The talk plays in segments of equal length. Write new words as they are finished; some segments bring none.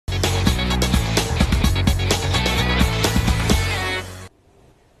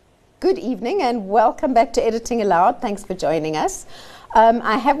Good evening and welcome back to Editing Aloud. Thanks for joining us.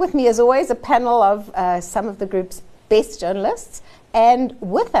 I have with me, as always, a panel of some of the group's best journalists. And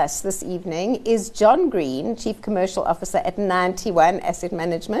with us this evening is John Green, Chief Commercial Officer at 91 Asset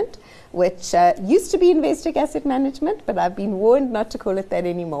Management, which used to be Investec Asset Management, but I've been warned not to call it that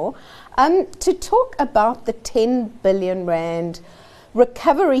anymore, to talk about the 10 billion rand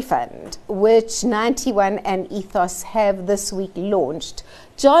recovery fund, which 91 and Ethos have this week launched.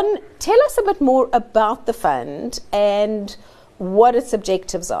 John, tell us a bit more about the fund and what its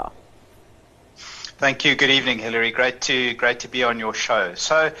objectives are. Thank you. Good evening, Hilary. Great to be on your show.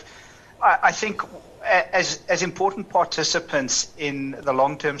 So I think as important participants in the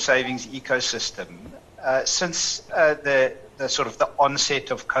long-term savings ecosystem, since the sort of the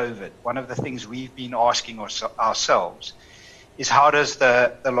onset of COVID, one of the things we've been asking ourselves is how does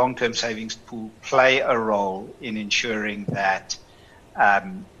the long-term savings pool play a role in ensuring that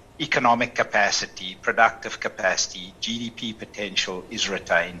economic capacity, productive capacity, GDP potential is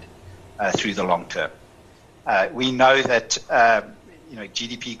retained through the long term. We know that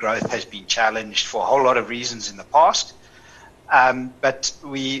GDP growth has been challenged for a whole lot of reasons in the past, but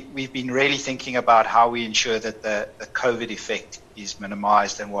we've been really thinking about how we ensure that the COVID effect is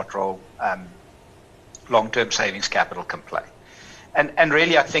minimized and what role long-term savings capital can play. And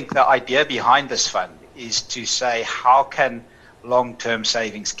really, I think the idea behind this fund is to say how can long-term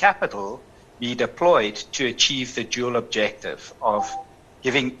savings capital be deployed to achieve the dual objective of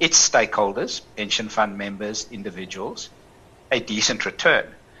giving its stakeholders, pension fund members, individuals, a decent return,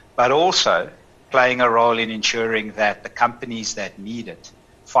 but also playing a role in ensuring that the companies that need it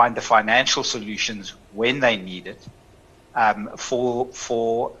find the financial solutions when they need it,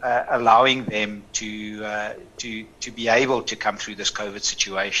 for allowing them to be able to come through this COVID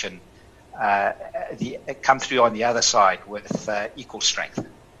situation, come through on the other side with equal strength.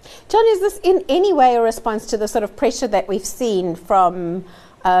 John, is this in any way a response to the sort of pressure that we've seen from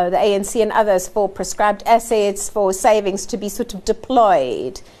the ANC and others for prescribed assets, for savings to be sort of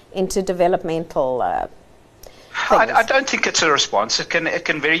deployed into developmental I don't think it's a response. It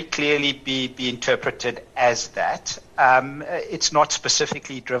can very clearly be interpreted as that. It's not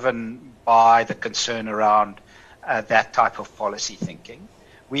specifically driven by the concern around that type of policy thinking.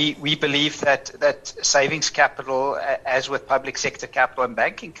 We believe that savings capital, as with public sector capital and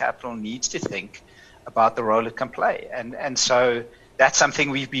banking capital, needs to think about the role it can play. And so that's something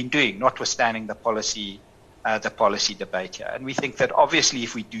we've been doing, notwithstanding the policy debate here. And we think that obviously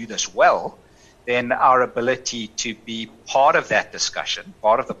if we do this well, then our ability to be part of that discussion,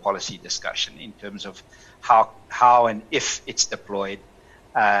 part of the policy discussion in terms of how and if it's deployed,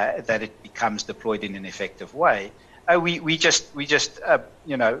 that it becomes deployed in an effective way. We just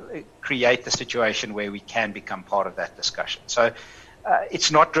create the situation where we can become part of that discussion. So it's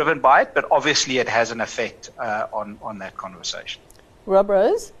not driven by it, but obviously it has an effect on that conversation. Rob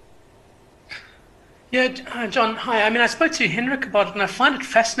Rose? Yeah, John, hi. I mean, I spoke to Henrik about it, and I find it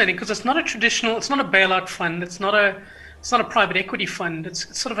fascinating because it's not a bailout fund. It's not a private equity fund.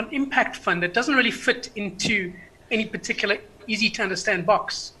 It's sort of an impact fund. It doesn't really fit into any particular easy to understand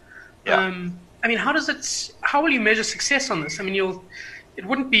box. Yeah. I mean, how will you measure success on this? I mean, it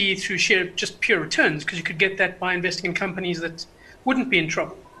wouldn't be through just pure returns, because you could get that by investing in companies that wouldn't be in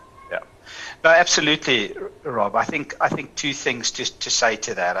trouble. Yeah, no, absolutely, Rob. I think two things just to say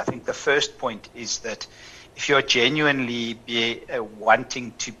to that. I think the first point is that if you're genuinely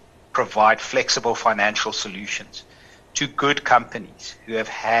wanting to provide flexible financial solutions to good companies who have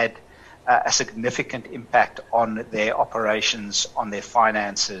had a significant impact on their operations, on their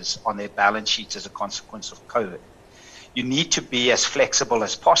finances, on their balance sheets as a consequence of COVID, you need to be as flexible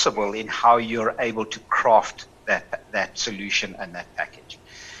as possible in how you're able to craft that solution and that package.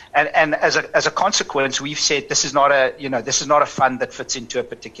 And as a consequence, we've said this is not a fund that fits into a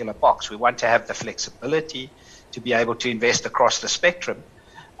particular box. We want to have the flexibility to be able to invest across the spectrum,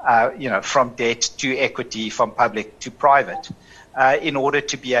 from debt to equity, from public to private, in order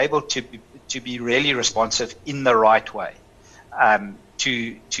to be able to be really responsive in the right way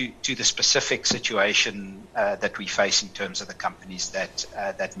to the specific situation that we face in terms of the companies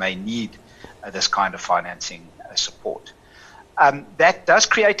that may need this kind of financing support. That does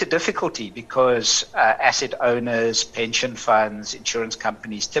create a difficulty because asset owners, pension funds, insurance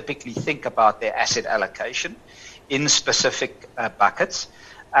companies typically think about their asset allocation in specific buckets.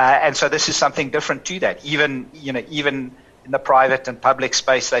 And so this is something different to that. Even in the private and public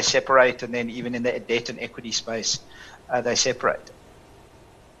space, they separate, and then even in the debt and equity space, they separate.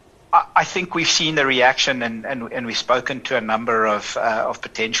 I think we've seen the reaction, and we've spoken to a number of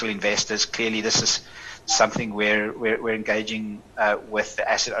potential investors. Clearly, this is something we're engaging with the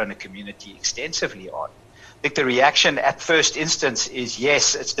asset owner community extensively on. I think the reaction at first instance is,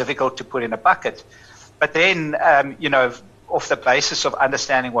 yes, it's difficult to put in a bucket. But then, off the basis of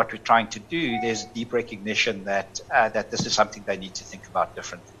understanding what we're trying to do, there's deep recognition that this is something they need to think about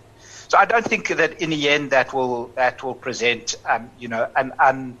differently. So I don't think that in the end that will present,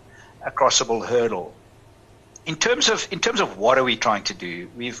 an uncrossable hurdle. In terms of what are we trying to do,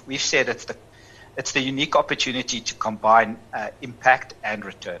 we've said it's the unique opportunity to combine impact and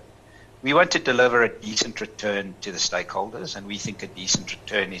return. We want to deliver a decent return to the stakeholders, and we think a decent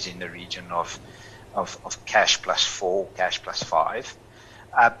return is in the region of cash plus 4, cash plus 5.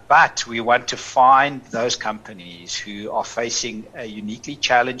 But we want to find those companies who are facing uniquely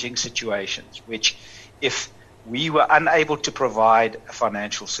challenging situations, which if we were unable to provide a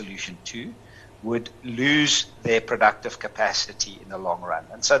financial solution to, would lose their productive capacity in the long run.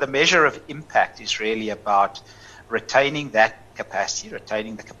 And so the measure of impact is really about retaining that capacity,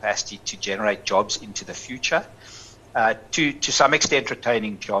 retaining the capacity to generate jobs into the future, to some extent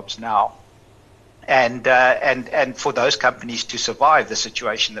retaining jobs now, and for those companies to survive the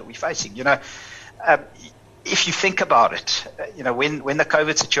situation that we're facing. If you think about it, when the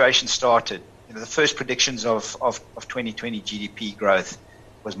COVID situation started, the first predictions of 2020 GDP growth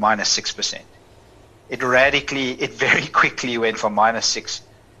was minus 6%. It very quickly went from minus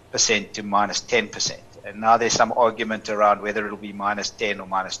 6% to minus 10%. And now there's some argument around whether it'll be minus 10 or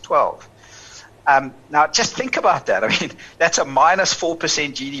minus 12. Now, just think about that. I mean, that's a minus 4%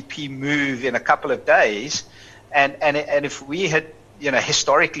 GDP move in a couple of days. And if we had,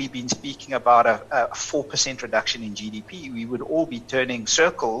 historically been speaking about a 4% reduction in GDP, we would all be turning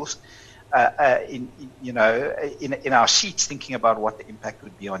circles in our seats thinking about what the impact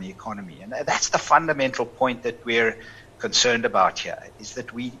would be on the economy. And that's the fundamental point that we're concerned about here, is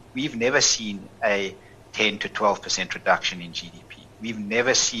that we've never seen a 10 to 12% reduction in GDP. We've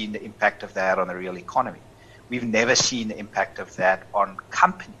never seen the impact of that on the real economy. We've never seen the impact of that on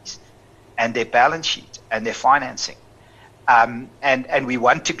companies and their balance sheet and their financing. And we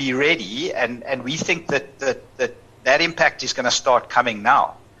want to be ready, and we think that impact is going to start coming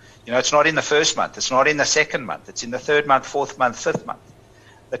now. It's not in the first month, it's not in the second month, it's in the third month, fourth month, fifth month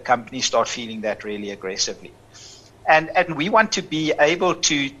that companies start feeling that really aggressively. And we want to be able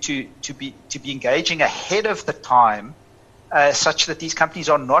to be engaging ahead of the time, such that these companies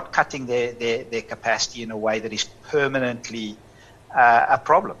are not cutting their capacity in a way that is permanently a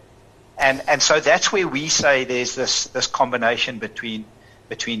problem. And so that's where we say there's this combination between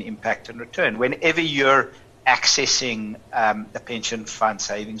impact and return. Whenever you're accessing the pension fund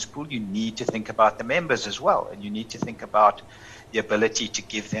savings pool, you need to think about the members as well, and you need to think about the ability to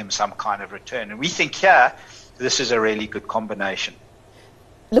give them some kind of return. And we think here this is a really good combination.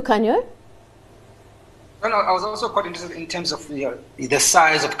 Lukhanyo? Well, I was also quite interested in terms of the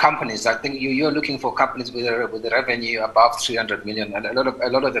size of companies. I think you're looking for companies with a revenue above 300 million, and a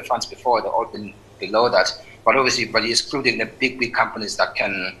lot of the funds before, they've all been below that. But obviously, you're excluding the big companies that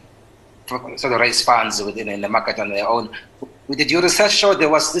can sort of raise funds within the market on their own. Did your research show there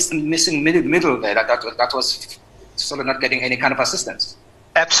was this missing middle there that was sort of not getting any kind of assistance?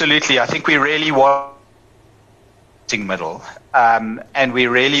 Absolutely. I think we really want middle, and we're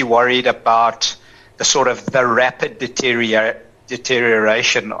really worried about the rapid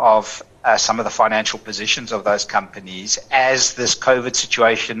deterioration of some of the financial positions of those companies as this COVID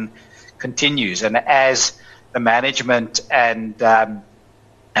situation continues, and as the management and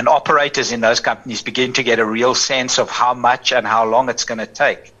operators in those companies begin to get a real sense of how much and how long it's going to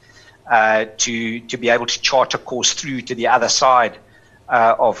take to be able to chart a course through to the other side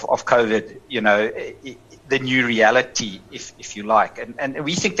of COVID, the new reality, if you like. And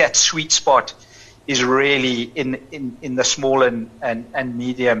we think that sweet spot is really in the small and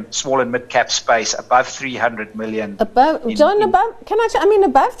mid-cap space, above 300 million. Above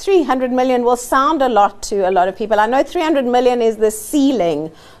 300 million will sound a lot to a lot of people. I know 300 million is the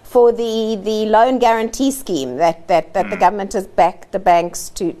ceiling for the loan guarantee scheme that the government has backed the banks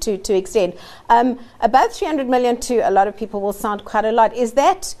to extend. Above 300 million to a lot of people will sound quite a lot. Is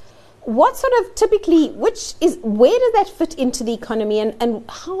that what sort of typically, where does that fit into the economy, and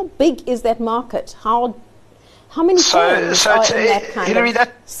how big is that market? How many firms are in that kind of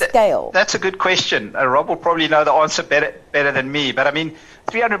scale? That's a good question. Rob will probably know the answer better than me. But I mean,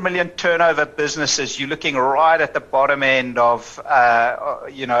 300 million turnover businesses, you're looking right at the bottom end of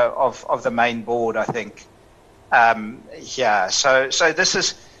the main board, I think. So this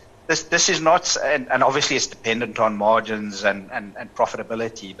this is not, and obviously it's dependent on margins and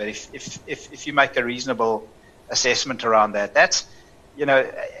profitability. But if you make a reasonable assessment around that, that's, you know,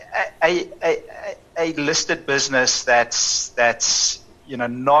 a listed business that's you know,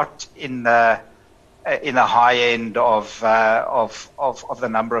 not in the high end of the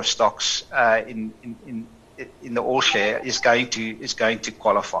number of stocks in the all share is going to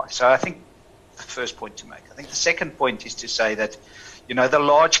qualify. So I think the first point to make. I think the second point is to say that, you know, the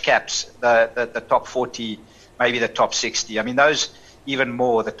large caps, the top 40, maybe the top 60. I mean, those even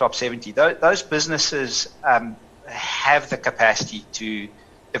more, the top 70. Those businesses have the capacity to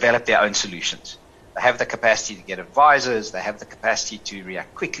develop their own solutions. They have the capacity to get advisors. They have the capacity to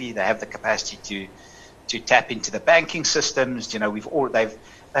react quickly. They have the capacity to tap into the banking systems. You know, they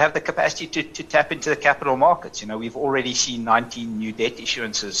have the capacity to tap into the capital markets. You know, we've already seen 19 new debt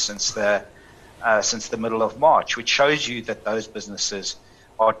issuances since the middle of March, which shows you that those businesses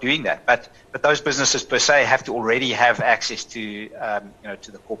are doing that. But those businesses per se have to already have access to you know,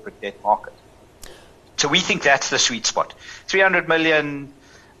 to the corporate debt market. So we think that's the sweet spot. 300 million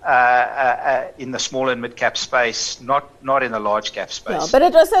in the small and mid cap space, not in the large cap space. No, but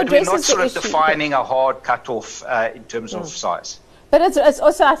it also addresses we're not sort of the issue, defining a hard cutoff in terms of size. But it's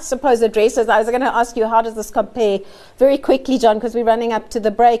also, I suppose, addresses. I was going to ask you, how does this compare, very quickly, John, because we're running up to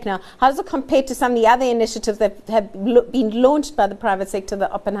the break now. How does it compare to some of the other initiatives that have been launched by the private sector, the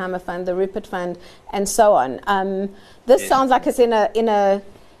Oppenheimer Fund, the Rupert Fund, and so on? This sounds like it's in a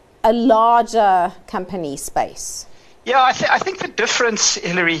larger company space. Yeah, I think the difference,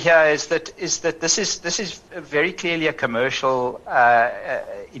 Hilary, here is that this is very clearly a commercial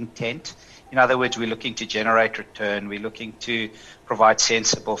intent. In other words, we're looking to generate return. We're looking to provide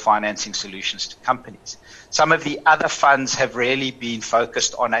sensible financing solutions to companies. Some of the other funds have really been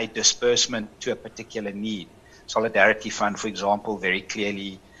focused on a disbursement to a particular need. Solidarity Fund, for example, very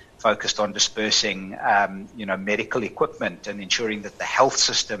clearly focused on dispersing, you know, medical equipment and ensuring that the health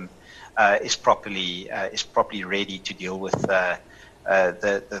system is properly ready to deal with the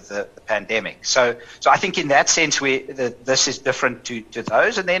pandemic. So I think in that sense, this is different to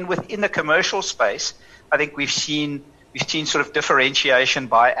those. And then within the commercial space, I think we've seen sort of differentiation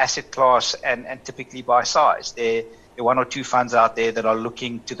by asset class and typically by size. There are one or two funds out there that are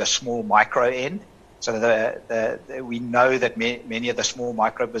looking to the small micro end. So we know that many of the small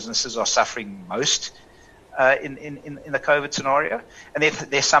micro businesses are suffering most in the COVID scenario. And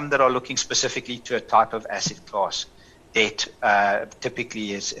there's some that are looking specifically to a type of asset class. Debt typically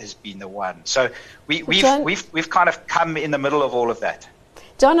has been the one. So we've kind of come in the middle of all of that.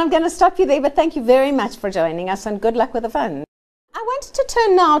 John, I'm going to stop you there, but thank you very much for joining us, and good luck with the fund. I wanted to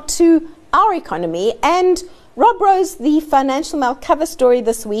turn now to our economy, and Rob Rose, the Financial Mail cover story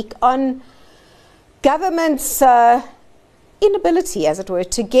this week on government's inability, as it were,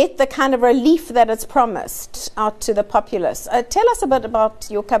 to get the kind of relief that it's promised out to the populace. Tell us a bit about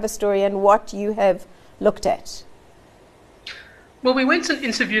your cover story and what you have looked at. Well, we went and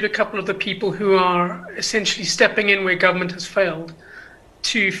interviewed a couple of the people who are essentially stepping in where government has failed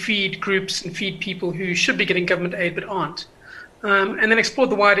to feed groups and feed people who should be getting government aid but aren't. And then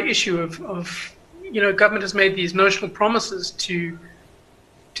explored the wider issue of you know, government has made these notional promises to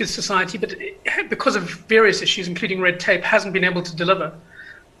society, but because of various issues, including red tape, hasn't been able to deliver.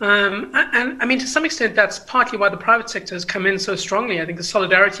 And I mean, to some extent, that's partly why the private sector has come in so strongly. I think the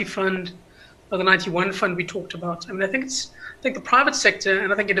Solidarity Fund, or the 91 Fund we talked about. I mean, I think the private sector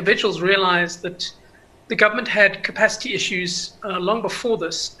and I think individuals realized that the government had capacity issues long before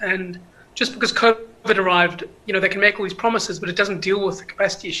this, and just because COVID arrived, you know, they can make all these promises, but it doesn't deal with the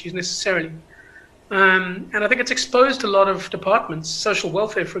capacity issues necessarily. And I think it's exposed a lot of departments, social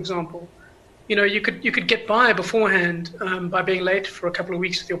welfare, for example. You know, you could get by beforehand by being late for a couple of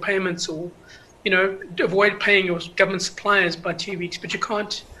weeks with your payments, or, you know, avoid paying your government suppliers by 2 weeks, but you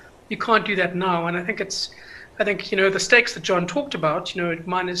can't do that now. And I think, you know, the stakes that John talked about, you know,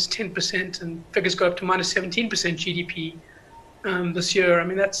 minus 10% and figures go up to minus 17% GDP this year. I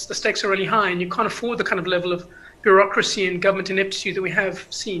mean, the stakes are really high, and you can't afford the kind of level of bureaucracy and government ineptitude that we have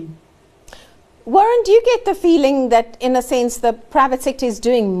seen. Warren, do you get the feeling that, in a sense, the private sector is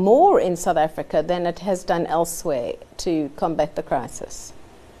doing more in South Africa than it has done elsewhere to combat the crisis?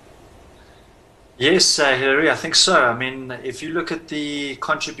 Yes, Hilary, I think so. I mean, if you look at the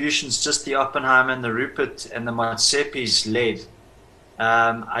contributions just the Oppenheimer and the Rupert and the Motsepis led,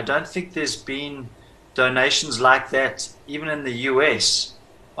 I don't think there's been donations like that, even in the US,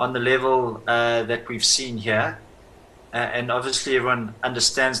 on the level that we've seen here. And obviously everyone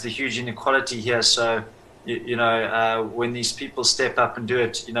understands the huge inequality here. So, you know, when these people step up and do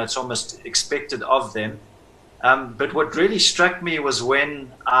it, you know, it's almost expected of them. But what really struck me was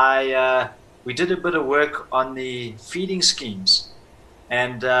when we did a bit of work on the feeding schemes.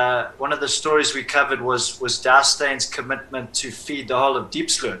 And one of the stories we covered was Dow Stein's commitment to feed the whole of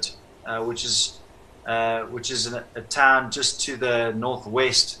Diepsloot, which is a town just to the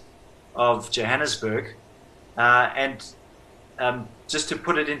northwest of Johannesburg. And just to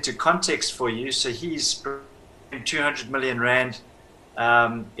put it into context for you, so he's 200 million rand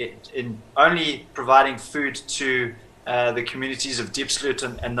in only providing food to the communities of Diepsloot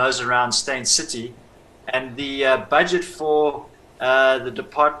and those around Steyn City. And the budget for the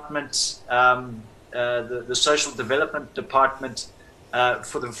department, the social development department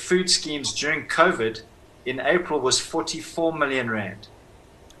for the food schemes during COVID in April was 44 million rand.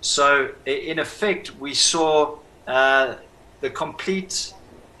 So in effect, we saw the complete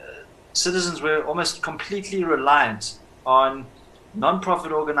citizens were almost completely reliant on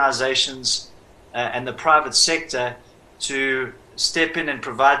non-profit organizations and the private sector to step in and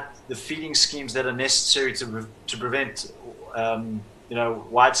provide the feeding schemes that are necessary to prevent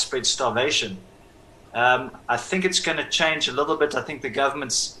widespread starvation. I think it's going to change a little bit. I think the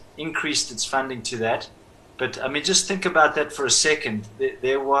government's increased its funding to that. But I mean, just think about that for a second.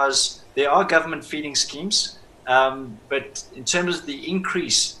 There are government feeding schemes, but in terms of the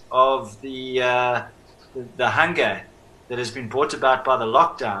increase of the hunger that has been brought about by the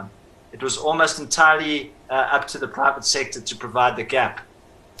lockdown, it was almost entirely up to the private sector to provide the gap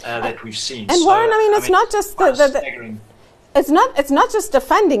that we've seen. And so, Warren, it's not just it's not just a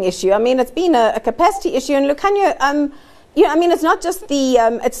funding issue. I mean, it's been a capacity issue. And Lukhanyo, it's not just the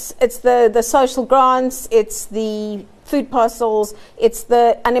it's the social grants, it's the food parcels, it's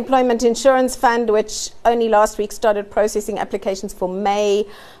the unemployment insurance fund, which only last week started processing applications for May.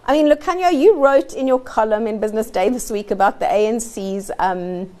 I mean, Lukhanyo, you wrote in your column in Business Day this week about the ANC's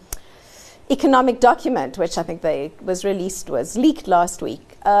economic document, which I think was leaked last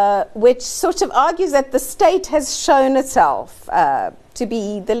week, which sort of argues that the state has shown itself to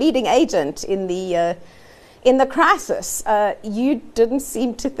be the leading agent in the crisis. You didn't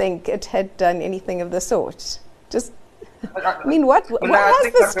seem to think it had done anything of the sort. What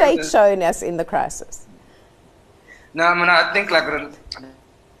has the state shown us in the crisis? No, I think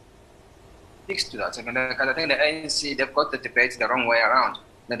speaks to that. I think the ANC, they've got the debate the wrong way around.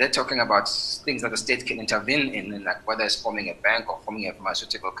 Now they're talking about things that the state can intervene in, like whether it's forming a bank or forming a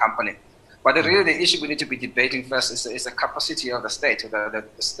pharmaceutical company. But the issue we need to be debating first is the capacity of the state, the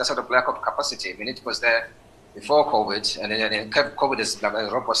sort of lack of capacity. I mean, it was there before COVID, and then COVID is, like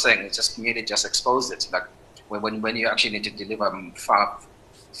Rob was saying, it just exposed it. Like when you actually need to deliver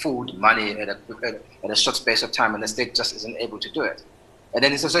food, money at a short space of time, and the state just isn't able to do it. And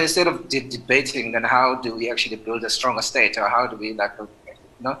then so instead of debating, then how do we actually build a stronger state, or how do we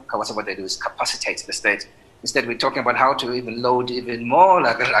what they do is capacitate the state. Instead, we're talking about how to even load even more,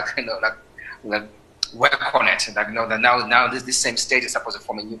 work on it. Now this same state is supposed to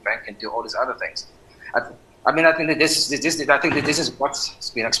form a new bank and do all these other things. I think that this is what's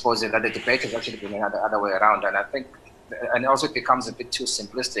been exposed, that the debate has actually been the other way around. And I think, and also it becomes a bit too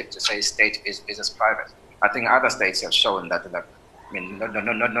simplistic to say state is business private. I think other states have shown that.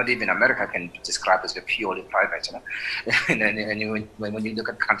 Not even America can describe as purely private, and when you look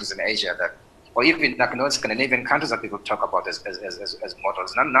at countries in Asia or even Scandinavian countries that people talk about as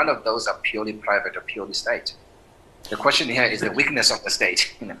models, none of those are purely private or purely state. The question here is the weakness of the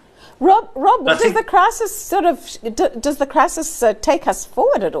state. Rob, does the crisis take us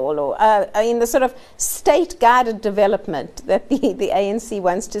forward at all, or the sort of state-guided development that the ANC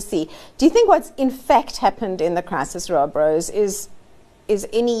wants to see? Do you think what's in fact happened in the crisis, Rob Rose,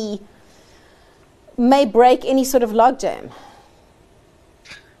 may break any sort of logjam?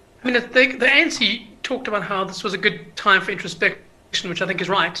 I mean, the ANC talked about how this was a good time for introspection, which I think is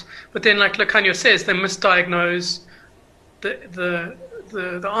right. But then, like Lukhanyo says, they misdiagnose the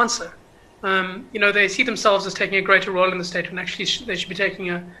answer. They see themselves as taking a greater role in the state when actually they should be taking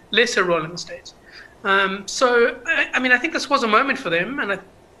a lesser role in the state. I think this was a moment for them, and I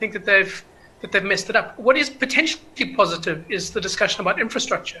think that they've messed it up. What is potentially positive is the discussion about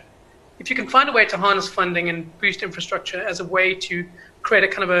infrastructure. If you can find a way to harness funding and boost infrastructure as a way to create a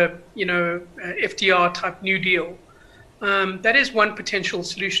kind of a FDR type New Deal, that is one potential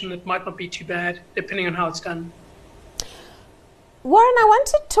solution that might not be too bad, depending on how it's done. Warren, I want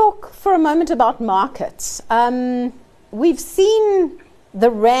to talk for a moment about markets. We've seen the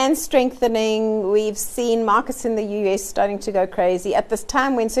rand strengthening. We've seen markets in the US starting to go crazy at this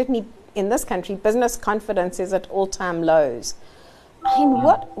time when certainly in this country business confidence is at all-time lows. I mean,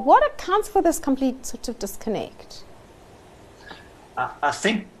 what accounts for this complete sort of disconnect? I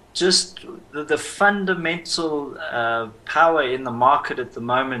think just the fundamental power in the market at the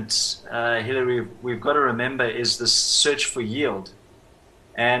moment, Hillary, we've got to remember, is the search for yield.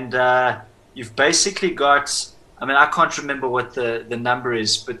 And you've basically got, I mean, I can't remember what the number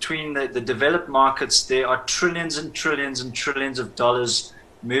is. Between the developed markets, there are trillions and trillions and trillions of dollars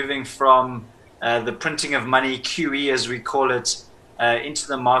moving from the printing of money, QE as we call it, into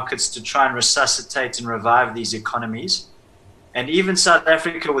the markets to try and resuscitate and revive these economies. And even South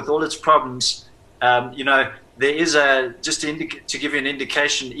Africa, with all its problems, there is just to give you an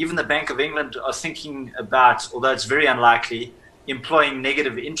indication, even the Bank of England are thinking about, although it's very unlikely, employing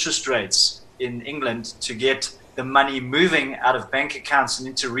negative interest rates in England to get the money moving out of bank accounts and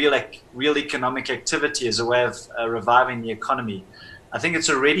into real economic activity as a way of reviving the economy. I think it's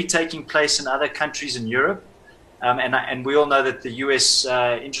already taking place in other countries in Europe, and we all know that the US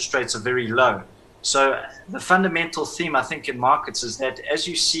interest rates are very low. So the fundamental theme, I think, in markets is that as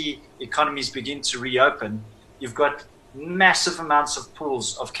you see economies begin to reopen, you've got massive amounts of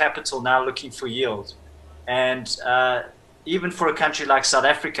pools of capital now looking for yield. And even for a country like South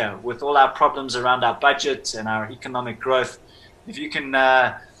Africa, with all our problems around our budget and our economic growth, if you can,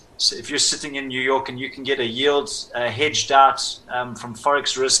 if you're sitting in New York and you can get a yield hedged out from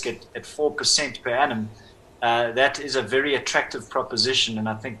forex risk at 4% per annum, that is a very attractive proposition, and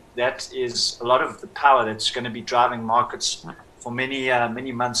I think that is a lot of the power that's going to be driving markets for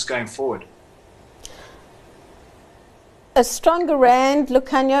many months going forward. A stronger rand,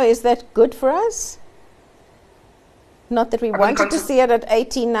 Lukhanyo, is that good for us? Not that we wanted to see it at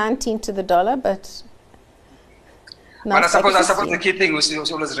 18, 19 to the dollar, but... Well, I suppose the key thing we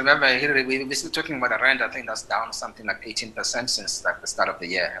always remember, Hillary, we're still talking about the rand. I think that's down something like 18% since like the start of the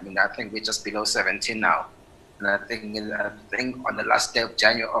year. I mean, I think we're just below 17 now. And I think on the last day of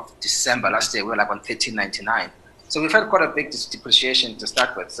December last year, we were like on 13.99. So we've had quite a big depreciation to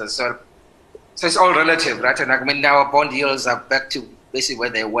start with. So it's all relative, right? And I mean, now our bond yields are back to basically where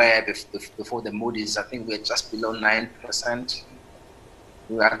they were before the Moody's. I think we're just below 9%.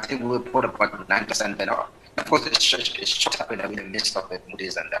 I think we were put about 9% then. Of course, it shot up in the midst of the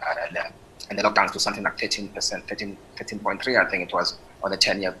Moody's and the lockdowns to something like 13%, 13.3, I think it was, on the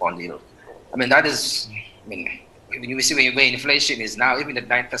 10-year bond yield. I mean, that is, when you see where inflation is now, even at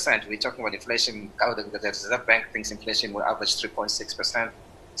 9%, we're talking about inflation. The Reserve Bank thinks inflation will average 3.6%.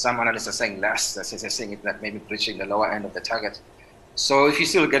 Some analysts are saying less. They're saying it like maybe breaching the lower end of the target. So if you're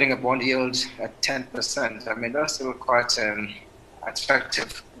still getting a bond yield at 10%, I mean, that's still quite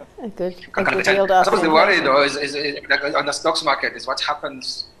attractive. A good yield. I suppose the worry, though, is like on the stocks market is what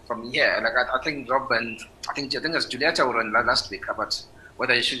happens from here. Like I think Rob and I think as Julieta were on last week about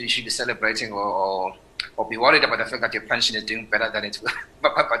whether you should be celebrating or be worried about the fact that your pension is doing better than it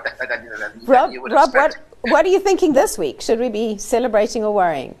Rob, what are you thinking this week? Should we be celebrating or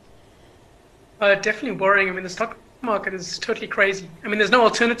worrying? Definitely worrying. I mean, the stock market is totally crazy. I mean, there's no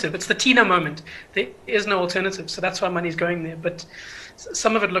alternative. It's the Tina moment. There is no alternative, so that's why money's going there. But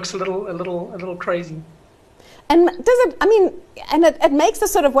some of it looks a little crazy. And does it? I mean, and it makes the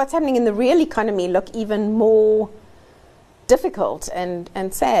sort of what's happening in the real economy look even more difficult and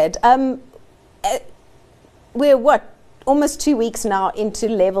sad. We're almost 2 weeks now into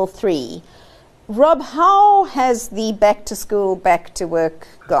level 3. Rob, how has the back to school, back to work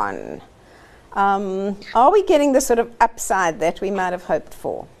gone? Are we getting the sort of upside that we might have hoped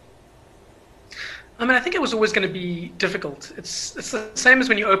for? I mean, I think it was always going to be difficult. It's the same as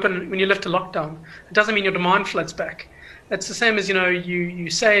when you lift a lockdown. It doesn't mean your demand floods back. It's the same as, you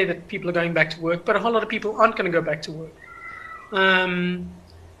say that people are going back to work, but a whole lot of people aren't going to go back to work.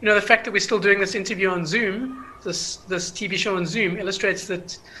 The fact that we're still doing this interview on Zoom, this TV show on Zoom, illustrates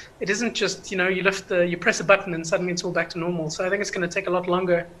that it isn't just, you press a button and suddenly it's all back to normal. So I think it's going to take a lot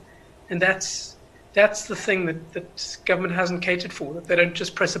longer. And that's the thing that government hasn't catered for, that they don't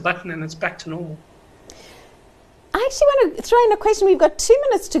just press a button and it's back to normal. I actually want to throw in a question. We've got 2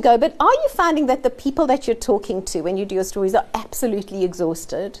 minutes to go, but are you finding that the people that you're talking to when you do your stories are absolutely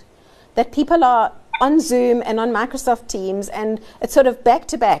exhausted? That people are on Zoom and on Microsoft Teams and it's sort of back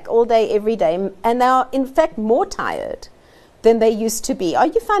to back all day, every day, and they are in fact more tired than they used to be. Are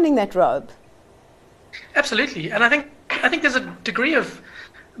you finding that, Rob? Absolutely. And I think there's a degree of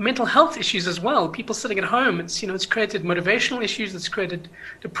mental health issues as well. People sitting at home, it's created motivational issues, it's created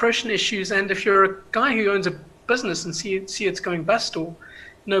depression issues. And if you're a guy who owns a business and see it's going bust or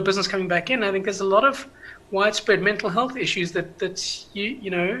no business coming back in, I think there's a lot of widespread mental health issues that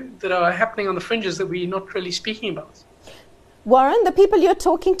are happening on the fringes that we're not really speaking about. Warren, the people you're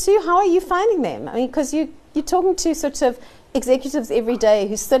talking to, how are you finding them? I mean, because you're talking to sort of executives every day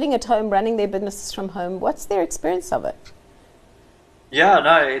who's sitting at home running their businesses from home. What's their experience of it? Yeah,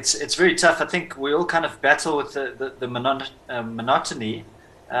 no, it's very tough. I think we all kind of battle with the monotony,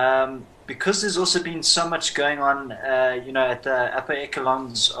 because there's also been so much going on, at the upper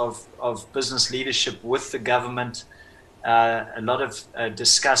echelons of business leadership with the government. A lot of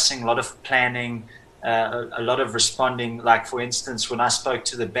discussing, a lot of planning, a lot of responding. Like, for instance, when I spoke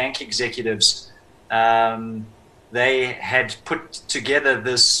to the bank executives, they had put together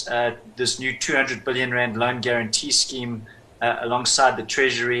this new 200 billion rand loan guarantee scheme alongside the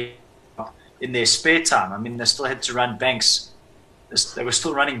Treasury in their spare time. I mean, they still had to run banks. They were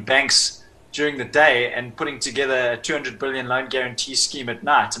still running banks during the day and putting together a 200 billion loan guarantee scheme at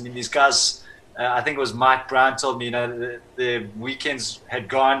night. I mean, these guys, I think it was Mike Brown told me, the weekends had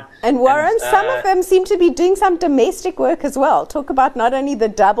gone. And Warren, some of them seem to be doing some domestic work as well. Talk about not only the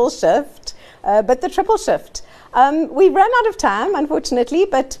double shift, but the triple shift. We've run out of time, unfortunately,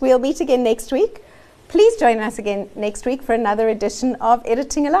 but we'll meet again next week. Please join us again next week for another edition of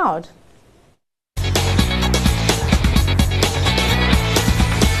Editing Aloud.